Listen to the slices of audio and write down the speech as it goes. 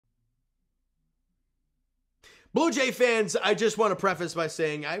Blue Jay fans, I just want to preface by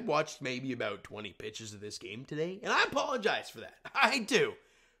saying I watched maybe about 20 pitches of this game today, and I apologize for that. I do.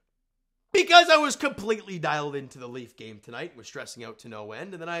 Because I was completely dialed into the Leaf game tonight, was stressing out to no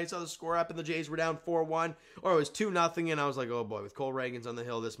end, and then I saw the score up and the Jays were down 4-1, or it was 2-0, and I was like, oh boy, with Cole Reagans on the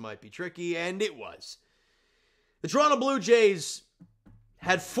hill, this might be tricky, and it was. The Toronto Blue Jays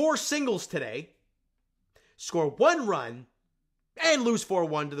had 4 singles today, score 1 run, and lose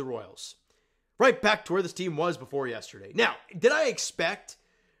 4-1 to the Royals. Right back to where this team was before yesterday. Now, did I expect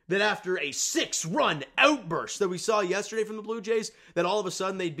that after a 6-run outburst that we saw yesterday from the Blue Jays, that all of a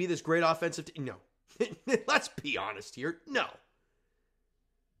sudden they'd be this great offensive team? No. Let's be honest here. No.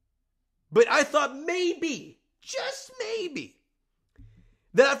 But I thought maybe, just maybe,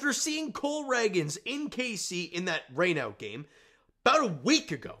 that after seeing Cole Reagans in KC in that rainout game about a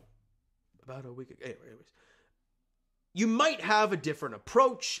week ago, anyways, you might have a different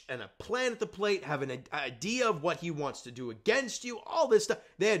approach and a plan at the plate, have an idea of what he wants to do against you, all this stuff.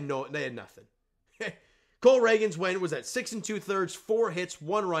 They had nothing. Cole Reagans was at 6 2/3, 4 hits,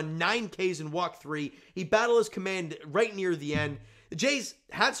 1 run, 9 Ks and walked 3. He battled his command right near the end. The Jays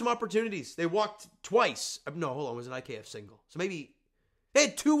had some opportunities. They walked twice. No, hold on, it was an IKF single. So maybe they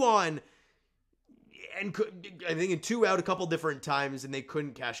had 2 on, and I think in 2 out a couple different times, and they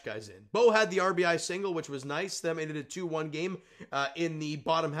couldn't cash guys in. Bo had the RBI single, which was nice. That made it a 2-1 game in the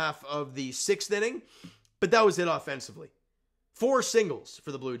bottom half of the 6th inning. But that was it offensively. 4 singles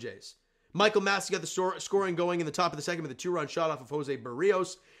for the Blue Jays. Michael Massey got the scoring going in the top of the 2nd with a 2-run shot off of Jose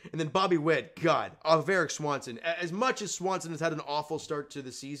Barrios. And then Bobby Witt, God, off of Eric Swanson. As much as Swanson has had an awful start to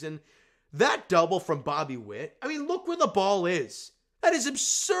the season, that double from Bobby Witt, I mean, look where the ball is. That is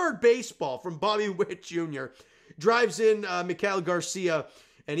absurd baseball from Bobby Witt Jr. Drives in Mikael Garcia,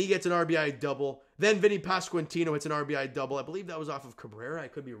 and he gets an RBI double. Then Vinny Pasquantino hits an RBI double. I believe that was off of Cabrera. I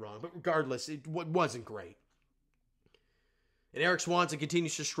could be wrong. But regardless, it wasn't great. And Eric Swanson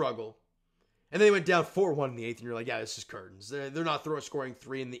continues to struggle. And then they went down 4-1 in the 8th, and you're like, yeah, this is curtains. They're not scoring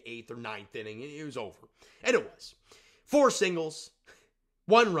 3 in the 8th or 9th inning. It was over. And it was. 4 singles,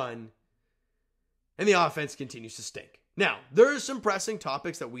 1 run, and the offense continues to stink. Now, there are some pressing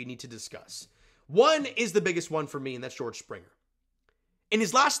topics that we need to discuss. One is the biggest one for me, and that's George Springer. In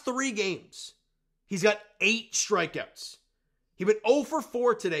his last 3 games, he's got 8 strikeouts. He went 0 for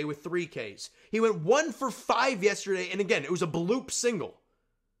 4 today with 3 Ks. He went 1 for 5 yesterday, and again, it was a bloop single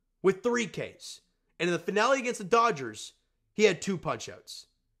with 3 Ks. And in the finale against the Dodgers, he had 2 punchouts.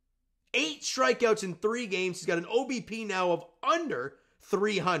 8 strikeouts in 3 games. He's got an OBP now of under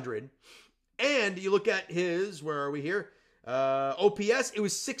 300. And you look at his, where are we here? OPS, it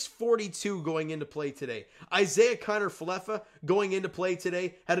was 642 going into play today. Isaiah Kiner-Falefa going into play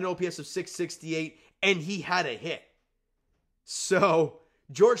today had an OPS of 668, and he had a hit. So,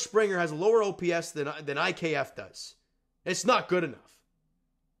 George Springer has a lower OPS than IKF does. It's not good enough.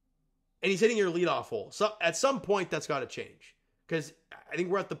 And he's hitting your leadoff hole. So, at some point, that's got to change. Because I think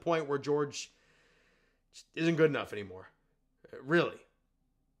we're at the point where George isn't good enough anymore. Really.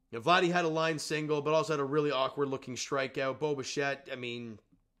 You know, Vladdy had a line single, but also had a really awkward-looking strikeout. Bo Bichette, I mean,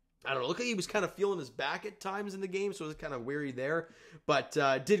 I don't know. Look like he was kind of feeling his back at times in the game, so it was kind of weary there. But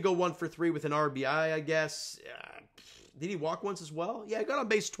did go 1 for 3 with an RBI, I guess. Did he walk once as well? Yeah, he got on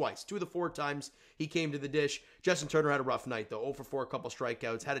base twice. 2 of the 4 times he came to the dish. Justin Turner had a rough night, though. 0 for 4, a couple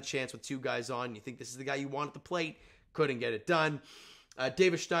strikeouts. Had a chance with 2 guys on. You think this is the guy you want at the plate. Couldn't get it done.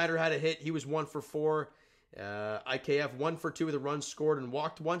 Davis Schneider had a hit. He was 1 for 4. IKF 1 for 2 with a run scored and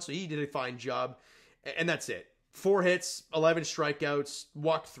walked 1, so he did a fine job. And that's it. 4 hits, 11 strikeouts,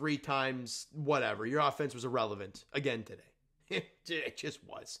 walked 3 times, whatever. Your offense was irrelevant again today. It just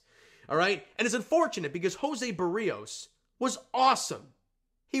was. All right? And it's unfortunate because Jose Barrios was awesome.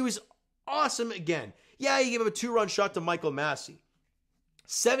 He was awesome again. Yeah, he gave up a 2-run shot to Michael Massey.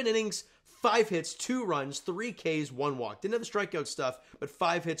 7 innings, 5 hits, 2 runs, 3 Ks, 1 walk. Didn't have the strikeout stuff, but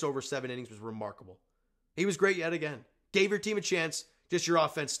 5 hits over 7 innings was remarkable. He was great yet again. Gave your team a chance, just your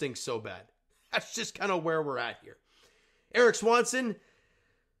offense stinks so bad. That's just kind of where we're at here. Eric Swanson,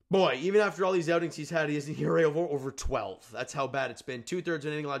 boy, even after all these outings he's had, he has an ERA over 12. That's how bad it's been. 2/3 of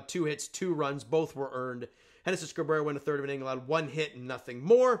an inning, allowed 2 hits, 2 runs. Both were earned. Henderson Cabrera went 1/3 of an inning, allowed 1 hit and nothing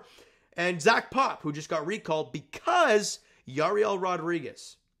more. And Zach Pop, who just got recalled because Yariel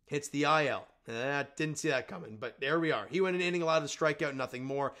Rodriguez hits the IL. Didn't see that coming, but there we are. He went an inning, allowed a strikeout, nothing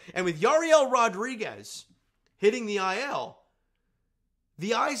more. And with Yariel Rodriguez hitting the IL,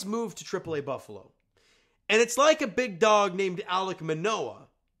 the eyes moved to AAA Buffalo. And it's like a big dog named Alek Manoah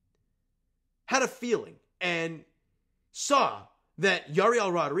had a feeling and saw that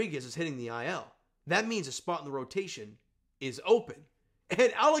Yariel Rodriguez is hitting the IL. That means a spot in the rotation is open.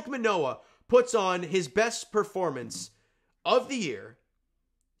 And Alek Manoah puts on his best performance of the year,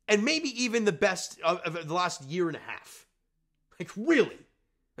 and maybe even the best of the last year and a half. Like, really.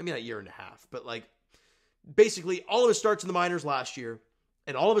 I mean, not year and a half, but like, basically all of his starts in the minors last year,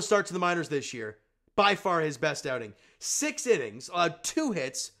 and all of his starts in the minors this year, by far his best outing. 6 innings, 2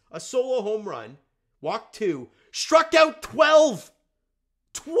 hits, a solo home run, walked 2, struck out 12.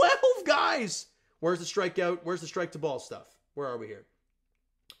 12 guys. Where's the strikeout? Where's the strike to ball stuff? Where are we here?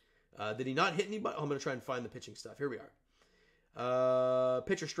 Did he not hit anybody? Oh, I'm going to try and find the pitching stuff. Here we are.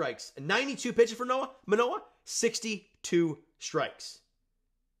 Pitcher strikes. 92 pitches for Manoah, 62 strikes.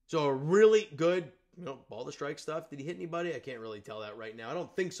 So a really good, ball to strike stuff. Did he hit anybody? I can't really tell that right now. I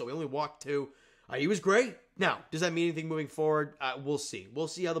don't think so. He only walked 2. He was great. Now, does that mean anything moving forward? We'll see. We'll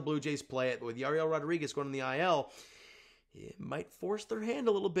see how the Blue Jays play it. But with Yariel Rodriguez going to the IL, it might force their hand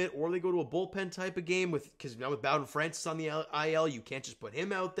a little bit, or they go to a bullpen type of game because now with Bowden Francis on the IL, you can't just put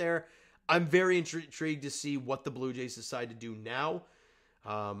him out there. I'm very intrigued to see what the Blue Jays decide to do now.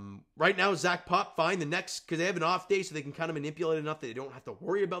 Right now, Zach Pop, fine. The next, because they have an off day, so they can kind of manipulate enough that they don't have to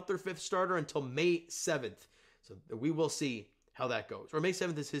worry about their 5th starter until May 7th. So we will see how that goes. Or May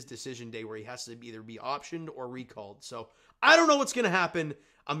 7th is his decision day where he has to either be optioned or recalled. So I don't know what's going to happen.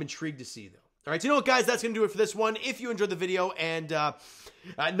 I'm intrigued to see, though. All right, so you know what, guys? That's going to do it for this one. If you enjoyed the video and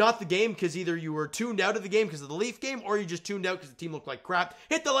not the game, because either you were tuned out of the game because of the Leaf game, or you just tuned out because the team looked like crap,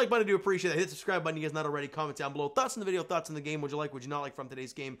 hit the like button. I do appreciate that. Hit the subscribe button. You guys not already. Comment down below. Thoughts on the video, thoughts on the game. Would you like, would you not like from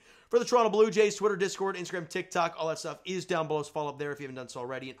today's game? For the Toronto Blue Jays, Twitter, Discord, Instagram, TikTok, all that stuff is down below. So follow up there if you haven't done so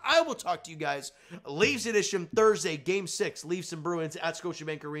already. And I will talk to you guys Leafs edition Thursday, Game 6, Leafs and Bruins at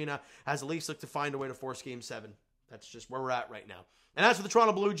Scotiabank Arena, as the Leafs look to find a way to force Game 7. That's just where we're at right now. And as for the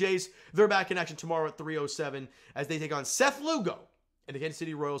Toronto Blue Jays, they're back in action tomorrow at 3:07 as they take on Seth Lugo and the Kansas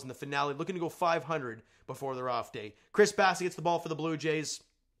City Royals in the finale, looking to go 500 before their off day. Chris Bassitt gets the ball for the Blue Jays.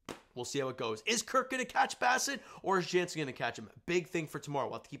 We'll see how it goes. Is Kirk going to catch Bassitt, or is Jansen going to catch him? Big thing for tomorrow.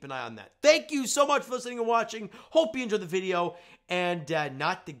 We'll have to keep an eye on that. Thank you so much for listening and watching. Hope you enjoyed the video, and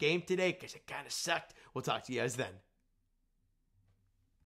not the game today because it kind of sucked. We'll talk to you guys then.